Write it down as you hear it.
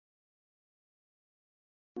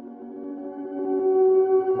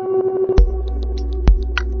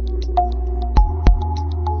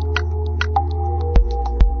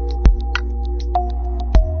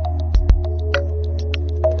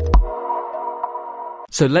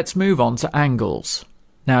So let's move on to angles.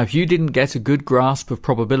 Now, if you didn't get a good grasp of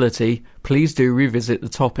probability, please do revisit the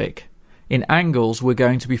topic. In angles, we're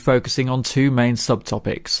going to be focusing on two main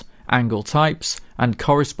subtopics, angle types and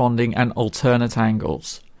corresponding and alternate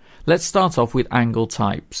angles. Let's start off with angle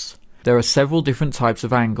types. There are several different types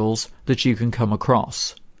of angles that you can come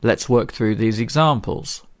across. Let's work through these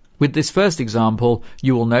examples. With this first example,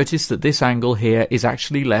 you will notice that this angle here is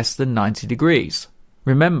actually less than 90 degrees.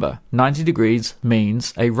 Remember, 90 degrees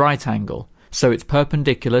means a right angle, so it's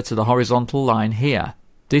perpendicular to the horizontal line here.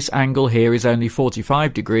 This angle here is only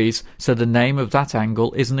 45 degrees, so the name of that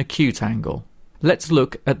angle is an acute angle. Let's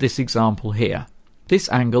look at this example here. This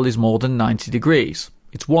angle is more than 90 degrees.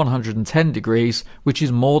 It's 110 degrees, which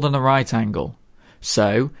is more than a right angle.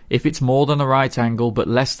 So, if it's more than a right angle but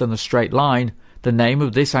less than a straight line, the name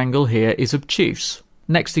of this angle here is obtuse.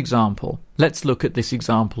 Next example. Let's look at this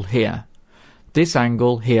example here. This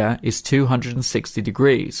angle here is 260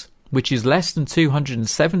 degrees, which is less than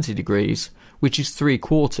 270 degrees, which is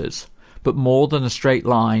 3/4, but more than a straight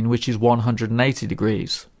line, which is 180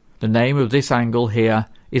 degrees. The name of this angle here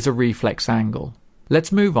is a reflex angle.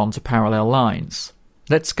 Let's move on to parallel lines.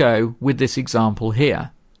 Let's go with this example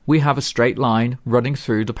here. We have a straight line running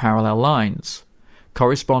through the parallel lines.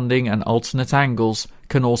 Corresponding and alternate angles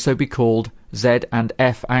can also be called Z and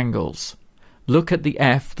F angles. Look at the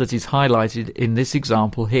F that is highlighted in this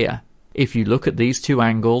example here. If you look at these two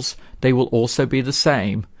angles, they will also be the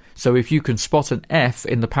same, so if you can spot an F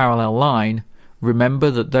in the parallel line,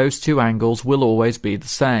 remember that those two angles will always be the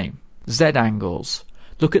same. Z angles.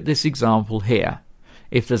 Look at this example here.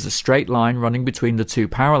 If there's a straight line running between the two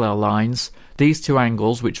parallel lines, these two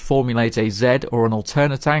angles which formulate a Z or an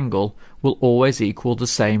alternate angle will always equal the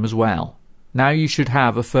same as well. Now you should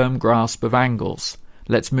have a firm grasp of angles.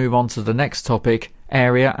 Let's move on to the next topic,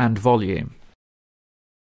 area and volume.